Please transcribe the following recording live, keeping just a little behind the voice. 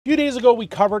A few days ago, we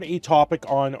covered a topic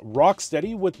on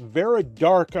Rocksteady with Vera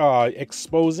Dark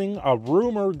exposing a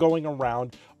rumor going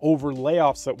around over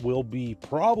layoffs that will be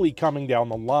probably coming down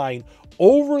the line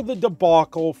over the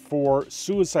debacle for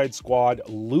Suicide Squad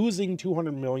losing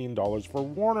 $200 million for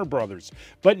Warner Brothers.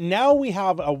 But now we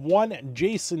have one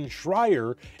Jason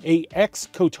Schreier, a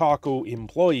ex-Kotaku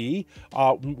employee,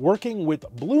 working with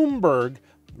Bloomburg,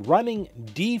 running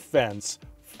defense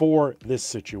for this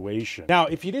situation. Now,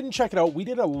 if you didn't check it out, we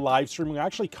did a live stream. We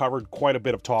actually covered quite a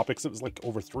bit of topics. It was like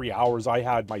over 3 hours. I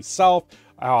had myself,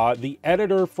 the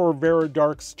editor for Vera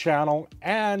Dark's channel,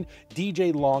 and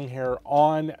DJ Longhair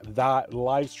on that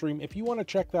live stream. If you want to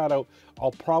check that out,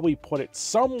 I'll probably put it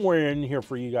somewhere in here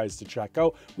for you guys to check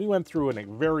out. We went through a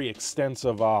very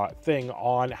extensive thing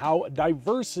on how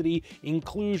diversity,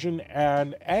 inclusion,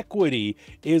 and equity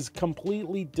is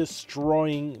completely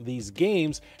destroying these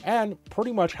games, and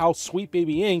pretty much how Sweet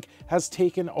Baby Inc. has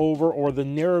taken over, or the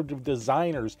narrative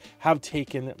designers have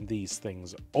taken these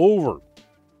things over.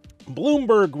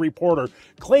 Bloomberg reporter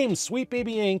claims Sweet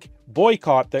Baby Inc.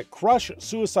 boycott that crush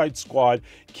Suicide Squad,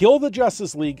 kill the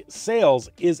Justice League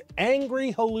sales is angry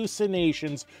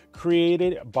hallucinations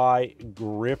created by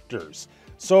grifters.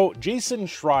 So Jason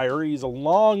Schreier, he's a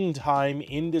long-time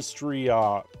industry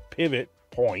pivot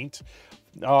point,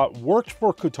 worked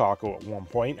for Kotaku at one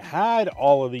point, had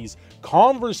all of these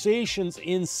conversations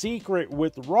in secret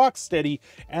with Rocksteady,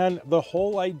 and the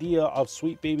whole idea of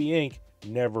Sweet Baby Inc.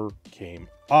 never came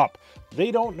up.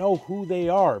 They don't know who they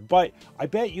are, but I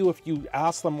bet you if you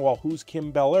ask them, well, who's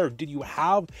Kim Bel-Air? Did you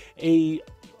have a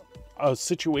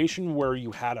situation where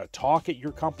you had a talk at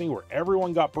your company where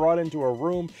everyone got brought into a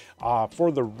room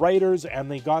for the writers and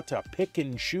they got to pick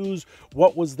and choose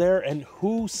what was there and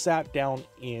who sat down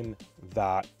in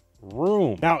that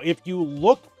room? Now, if you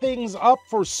look things up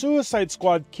for Suicide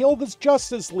Squad, Kill the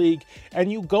Justice League,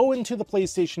 and you go into the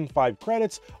PlayStation 5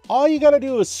 credits, all you gotta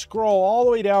do is scroll all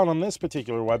the way down on this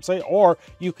particular website, or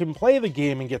you can play the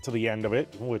game and get to the end of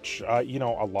it, which, you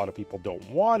know, a lot of people don't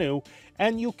want to,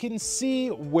 and you can see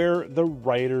where the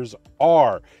writers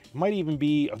are. It might even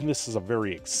be, this is a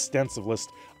very extensive list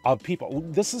of people.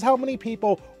 This is how many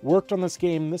people worked on this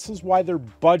game. This is why their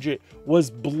budget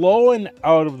was blown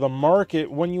out of the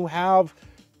market when you have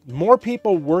more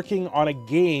people working on a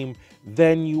game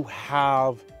than you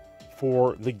have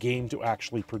for the game to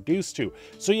actually produce to.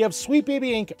 So you have Sweet Baby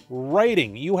Inc.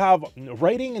 writing, you have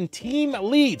writing and team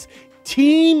leads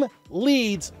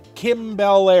Kim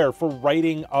Bel-Air for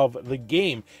writing of the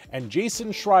game. And Jason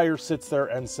Schreier sits there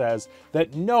and says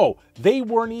that no, they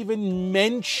weren't even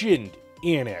mentioned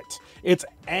in it. It's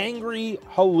angry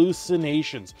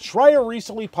hallucinations. Schreier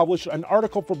recently published an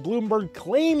article for Bloomberg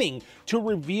claiming to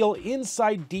reveal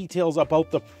inside details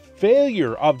about the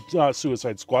failure of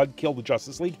Suicide Squad, Kill the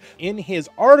Justice League. In his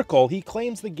article, he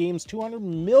claims the game's $200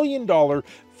 million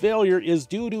failure is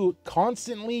due to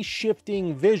constantly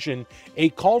shifting vision, a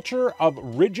culture of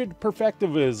rigid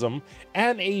perfectivism,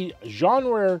 and a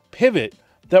genre pivot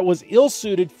that was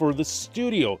ill-suited for the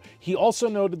studio. He also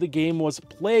noted the game was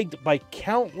plagued by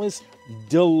countless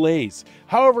delays.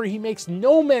 However, he makes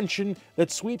no mention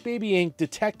that Sweet Baby Inc.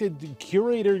 detected the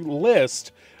curator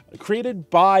list created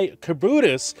by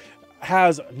Kabutus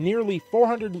has nearly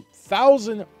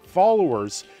 400,000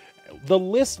 followers. The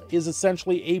list is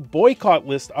essentially a boycott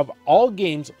list of all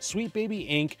games Sweet Baby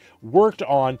Inc. worked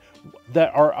on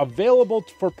that are available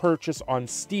for purchase on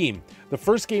Steam. The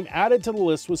first game added to the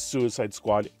list was Suicide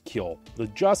Squad Kill the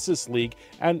Justice League.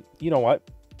 And you know what?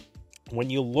 When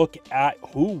you look at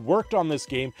who worked on this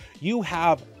game, you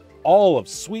have all of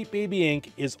Sweet Baby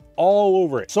Inc. is all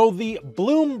over it. So the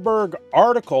Bloomberg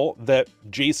article that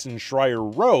Jason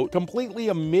Schreier wrote, completely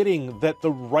omitting that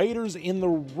the writers in the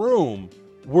room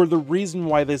were the reason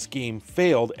why this game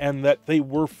failed, and that they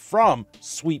were from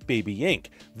Sweet Baby Inc.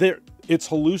 It's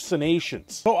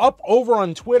hallucinations. So up over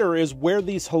on Twitter is where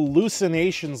these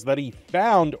hallucinations that he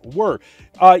found were.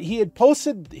 He had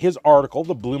posted his article,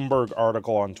 the Bloomberg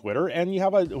article, on Twitter, and you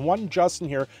have one Justin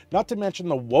here, not to mention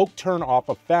the woke turn off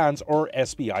of fans or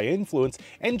SBI influence,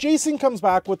 and Jason comes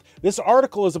back with, this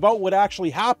article is about what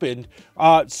actually happened,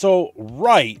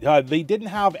 they didn't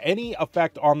have any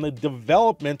effect on the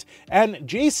development, and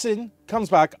Jason comes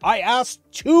back, I asked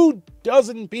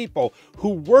 24 people who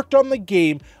worked on the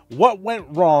game what went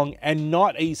wrong, and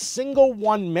not a single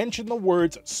one mentioned the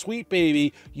words Sweet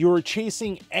Baby. You're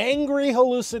chasing angry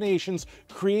hallucinations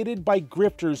created by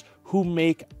grifters who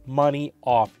make money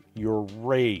off your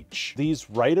rage. These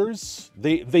writers,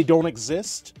 they don't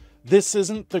exist. This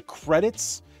isn't the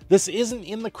credits. This isn't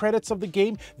in the credits of the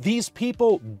game. These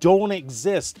people don't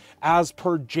exist as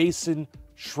per Jason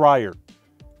Schreier.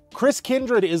 Chris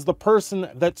Kindred is the person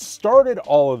that started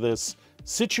all of this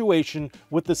situation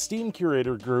with the Steam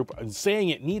Curator group and saying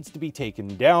it needs to be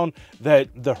taken down, that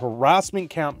the harassment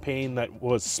campaign that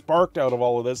was sparked out of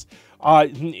all of this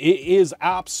it is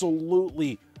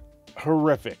absolutely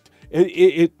horrific.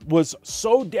 It was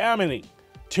so damning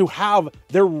to have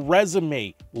their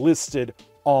resume listed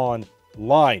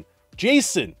online.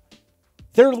 Jason,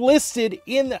 they're listed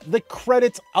in the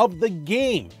credits of the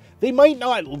game. They might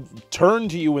not turn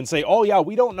to you and say, oh yeah,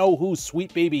 we don't know who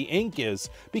Sweet Baby Inc. is,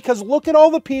 because look at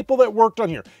all the people that worked on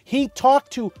here. He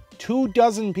talked to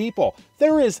 24 people.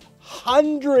 There is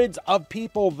hundreds of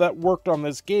people that worked on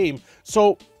this game.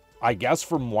 So I guess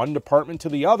from one department to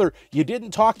the other, you didn't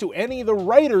talk to any of the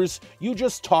writers, you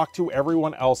just talked to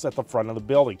everyone else at the front of the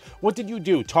building. What did you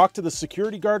do? Talk to the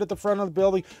security guard at the front of the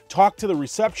building, talk to the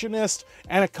receptionist,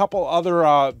 and a couple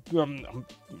other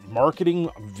marketing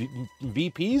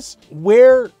VPs?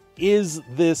 Where is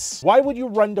this? Why would you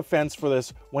run defense for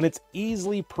this when it's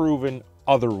easily proven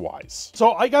otherwise?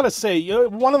 So I gotta say,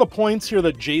 one of the points here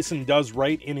that Jason does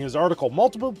write in his article,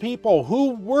 multiple people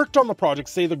who worked on the project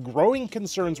say the growing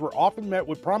concerns were often met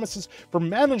with promises from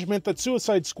management that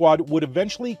Suicide Squad would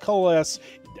eventually coalesce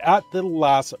at the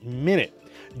last minute.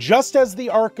 Just as the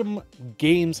Arkham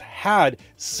games had,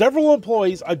 several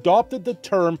employees adopted the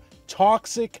term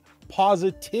toxic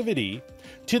positivity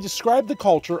to describe the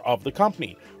culture of the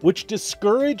company, which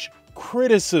discouraged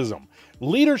criticism.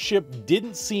 Leadership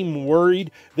didn't seem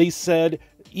worried. They said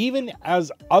even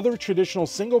as other traditional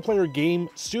single-player game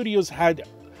studios had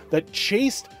that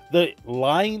chased the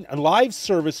live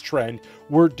service trend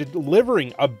were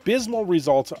delivering abysmal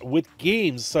results with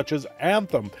games such as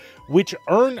Anthem, which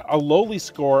earned a lowly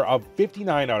score of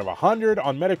 59 out of 100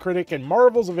 on Metacritic, and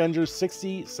Marvel's Avengers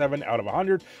 67 out of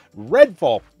 100.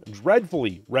 Redfall,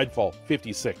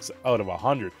 56 out of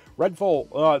 100.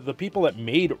 Redfall, the people that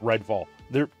made Redfall,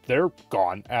 they're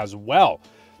gone as well.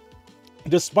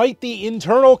 Despite the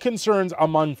internal concerns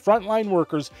among frontline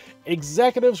workers,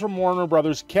 executives from Warner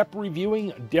Brothers kept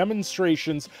reviewing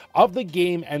demonstrations of the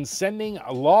game and sending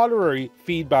laudatory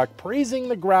feedback, praising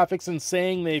the graphics and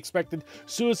saying they expected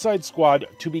Suicide Squad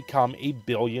to become a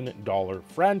billion-dollar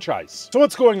franchise. So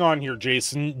what's going on here,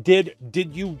 Jason? Did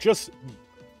you just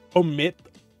omit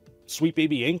Sweet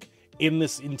Baby Inc. in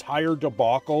this entire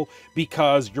debacle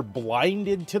because you're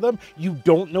blinded to them? You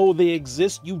don't know they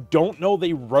exist. You don't know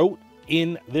they wrote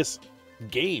in this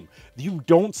game. You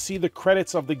don't see the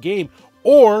credits of the game.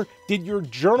 Or did your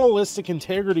journalistic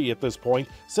integrity at this point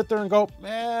sit there and go,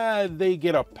 they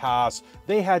get a pass.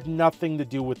 They had nothing to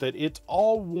do with it. It's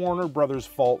all Warner Brothers'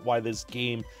 fault why this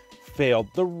game failed.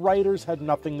 The writers had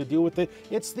nothing to do with it.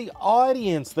 It's the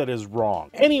audience that is wrong.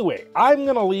 Anyway, I'm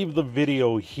going to leave the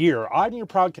video here. I'm your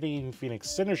proud Canadian Phoenix,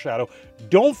 Cindershadow.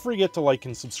 Don't forget to like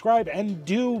and subscribe, and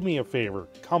do me a favor,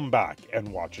 come back and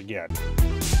watch again.